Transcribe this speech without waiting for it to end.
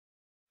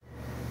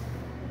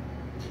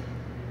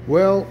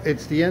Well,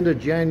 it's the end of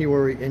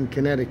January in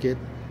Connecticut.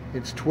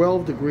 It's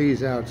 12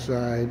 degrees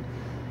outside,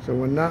 so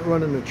we're not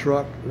running the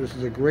truck. This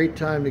is a great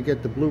time to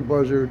get the Blue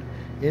Buzzard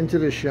into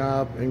the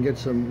shop and get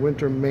some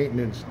winter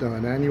maintenance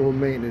done, annual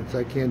maintenance.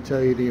 I can't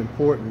tell you the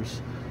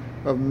importance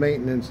of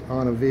maintenance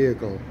on a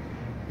vehicle.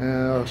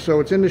 So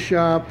it's in the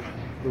shop,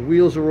 the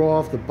wheels are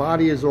off, the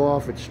body is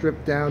off, it's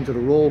stripped down to the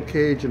roll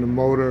cage and the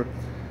motor,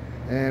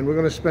 and we're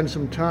going to spend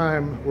some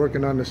time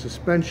working on the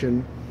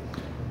suspension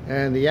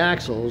and the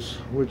axles,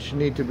 which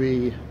need to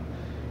be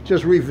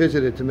just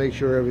revisited to make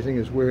sure everything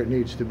is where it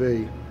needs to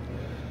be.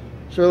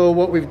 So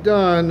what we've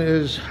done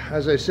is,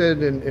 as I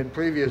said in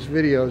previous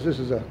videos, this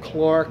is a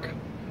Clark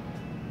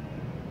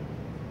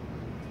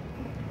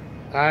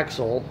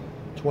axle,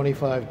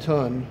 25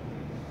 ton,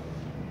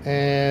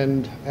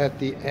 and at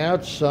the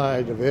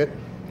outside of it,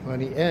 on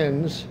the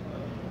ends,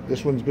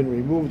 this one's been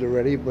removed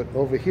already, but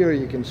over here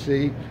you can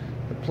see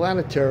the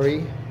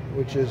planetary,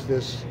 which is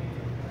this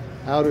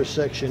outer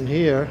section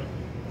here.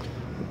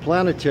 The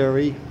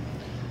planetary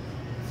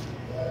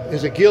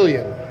is a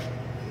Gillian,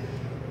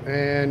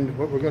 and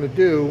what we're going to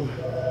do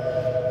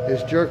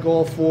is jerk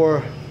all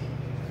four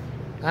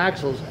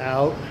axles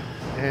out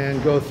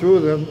and go through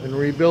them and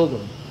rebuild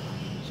them.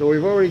 So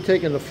we've already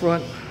taken the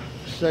front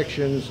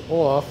sections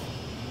off,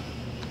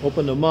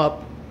 opened them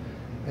up,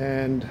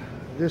 and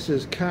this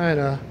is kind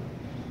of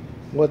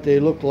what they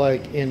look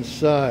like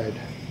inside.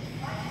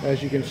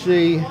 As you can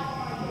see,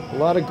 a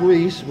lot of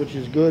grease, which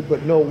is good,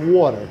 but no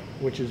water,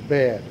 which is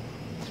bad.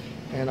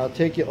 And I'll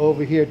take you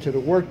over here to the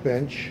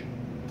workbench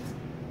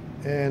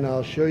and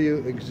I'll show you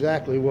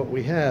exactly what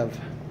we have.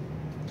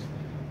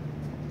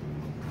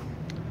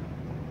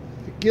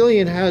 The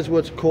Gillian has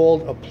what's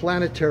called a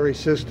planetary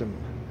system,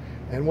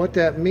 and what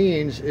that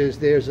means is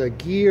there's a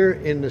gear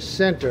in the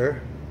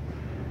center,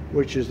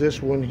 which is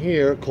this one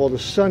here, called a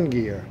sun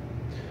gear.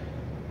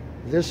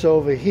 This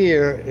over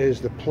here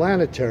is the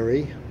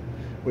planetary,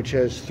 which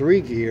has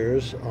 3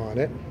 gears on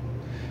it,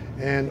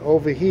 and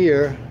over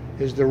here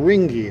is the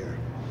ring gear.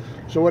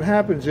 So what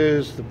happens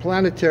is the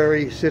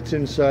planetary sits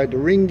inside the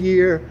ring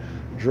gear,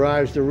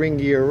 drives the ring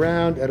gear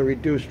around at a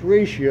reduced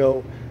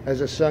ratio as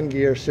a sun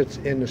gear sits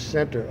in the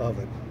center of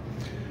it.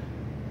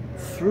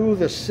 Through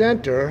the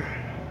center,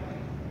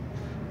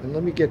 and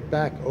let me get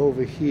back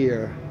over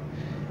here,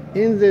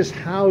 in this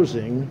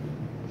housing,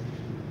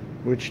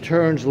 which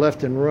turns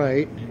left and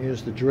right,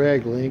 is the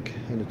drag link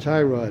and the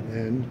tie rod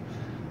end.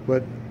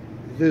 But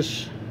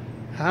this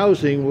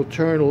housing will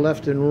turn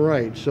left and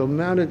right. So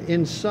mounted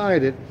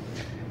inside it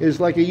is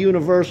like a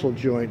universal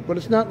joint, but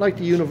it's not like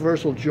the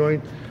universal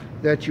joint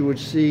that you would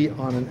see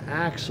on an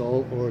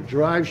axle or a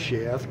drive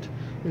shaft.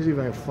 Let me see if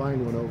I can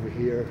find one over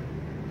here.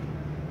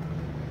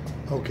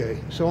 Okay,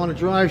 so on a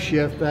drive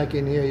shaft back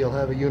in here, you'll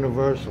have a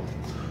universal,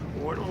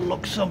 or it'll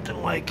look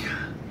something like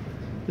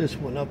this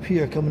one up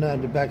here coming out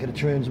of the back of the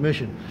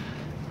transmission.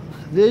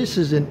 This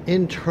is an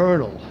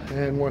internal,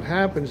 and what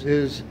happens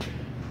is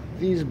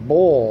these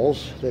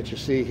balls that you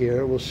see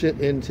here will sit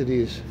into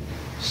these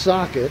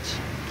sockets,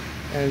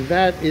 and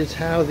that is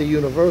how the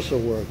universal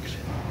works.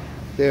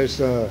 There's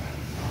a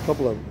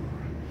couple of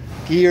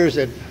gears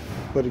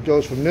but it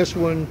goes from this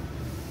one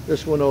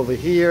over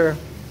here,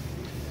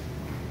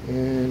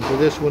 and to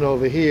this one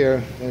over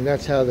here, and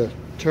that's how the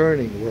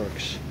turning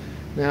works.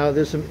 Now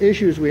there's some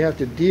issues we have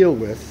to deal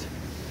with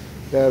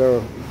that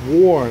are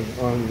worn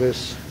on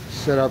this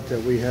setup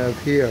that we have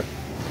here.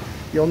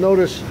 You'll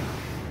notice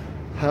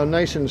how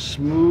nice and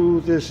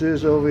smooth this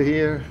is over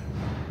here,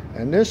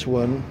 and this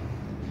one,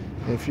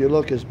 if you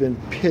look, has been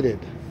pitted.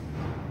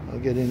 I'll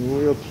get in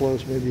real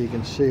close, maybe you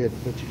can see it,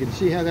 but you can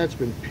see how that's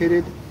been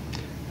pitted.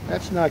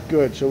 That's not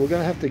good, so we're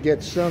going to have to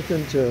get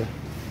something to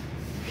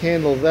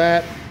handle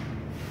that.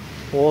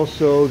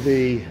 Also,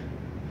 the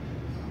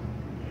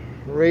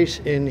race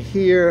in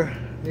here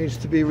needs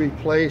to be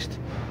replaced.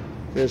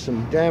 There's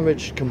some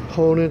damaged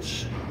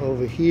components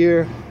over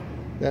here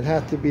that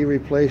have to be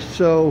replaced.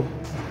 So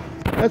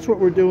that's what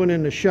we're doing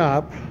in the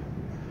shop.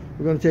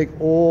 We're going to take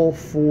all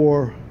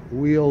 4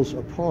 wheels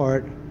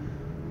apart,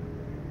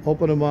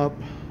 open them up,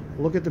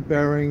 look at the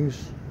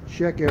bearings,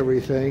 check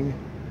everything,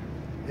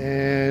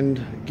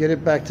 and get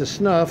it back to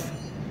snuff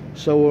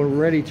so we're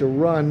ready to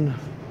run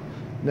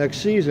next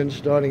season.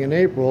 Starting in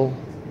April,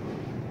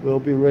 we'll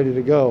be ready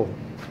to go.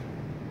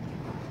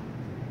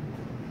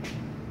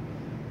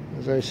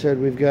 As I said,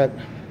 we've got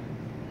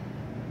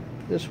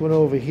this one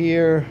over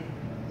here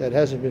that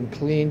hasn't been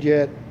cleaned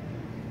yet.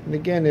 And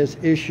again, there's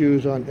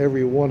issues on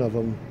every one of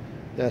them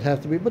that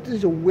have to be, but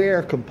these are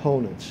wear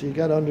components. You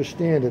got to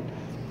understand it.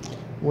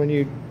 When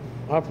you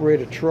operate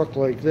a truck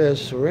like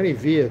this, or any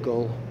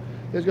vehicle,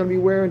 there's going to be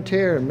wear and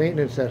tear and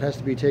maintenance that has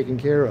to be taken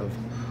care of.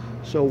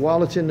 So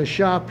while it's in the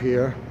shop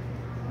here,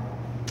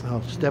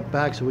 I'll step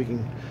back so we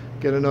can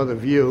get another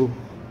view.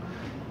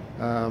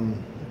 A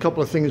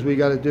couple of things we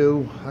got to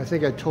do. I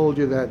think I told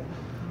you that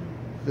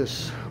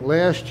this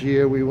last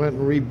year we went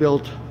and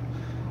rebuilt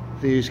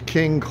these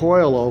King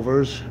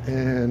coilovers,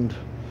 and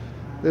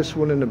this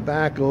one in the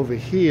back over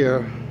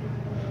here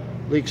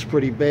leaks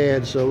pretty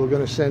bad, so we're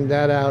going to send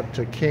that out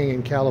to King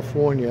in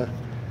California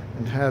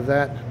and have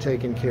that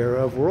taken care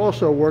of. We're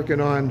also working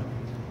on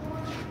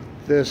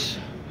this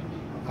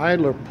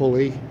idler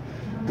pulley,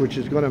 which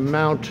is going to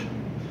mount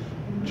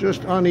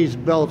just on these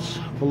belts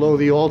below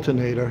the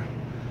alternator,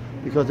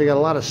 because they got a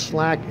lot of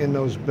slack in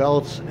those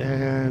belts,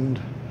 and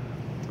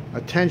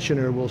a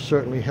tensioner will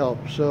certainly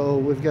help. So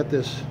we've got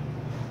this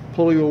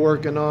pulley we're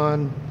working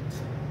on.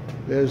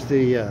 There's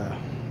the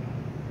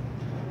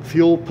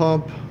fuel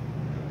pump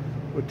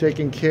we're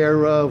taking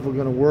care of. We're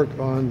going to work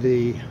on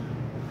the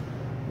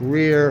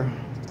rear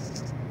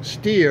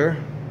steer,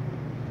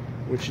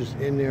 which is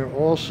in there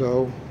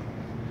also.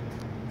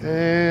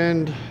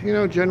 And, you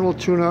know, general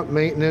tune-up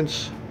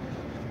maintenance,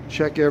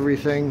 check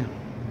everything.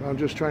 I'm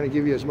just trying to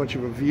give you as much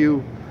of a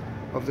view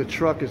of the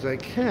truck as I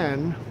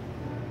can,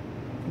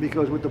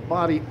 because with the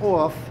body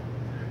off,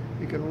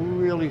 you can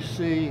really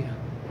see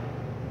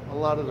a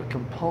lot of the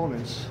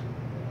components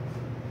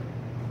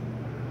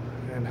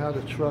and how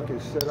the truck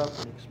is set up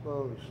and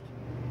exposed.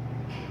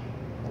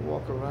 I'll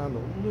walk around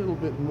a little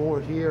bit more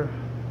here.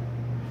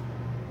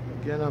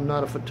 Again, I'm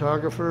not a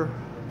photographer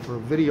or a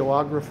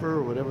videographer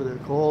or whatever they're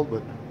called,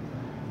 but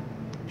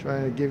I'm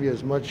trying to give you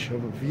as much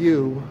of a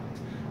view,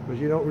 because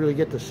you don't really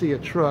get to see a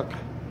truck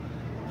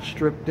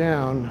stripped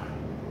down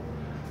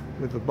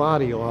with the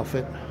body off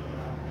it,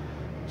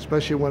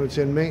 especially when it's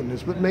in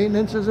maintenance. But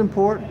maintenance is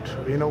important.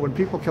 You know, when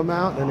people come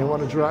out and they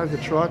want to drive the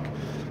truck,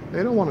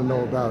 they don't want to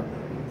know about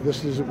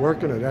this isn't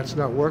working or that's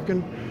not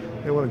working.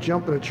 They want to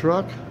jump in a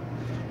truck,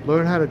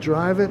 learn how to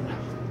drive it,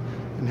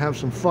 and have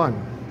some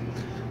fun.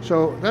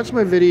 So that's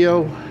my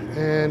video,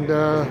 and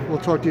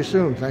we'll talk to you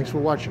soon. Thanks for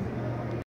watching.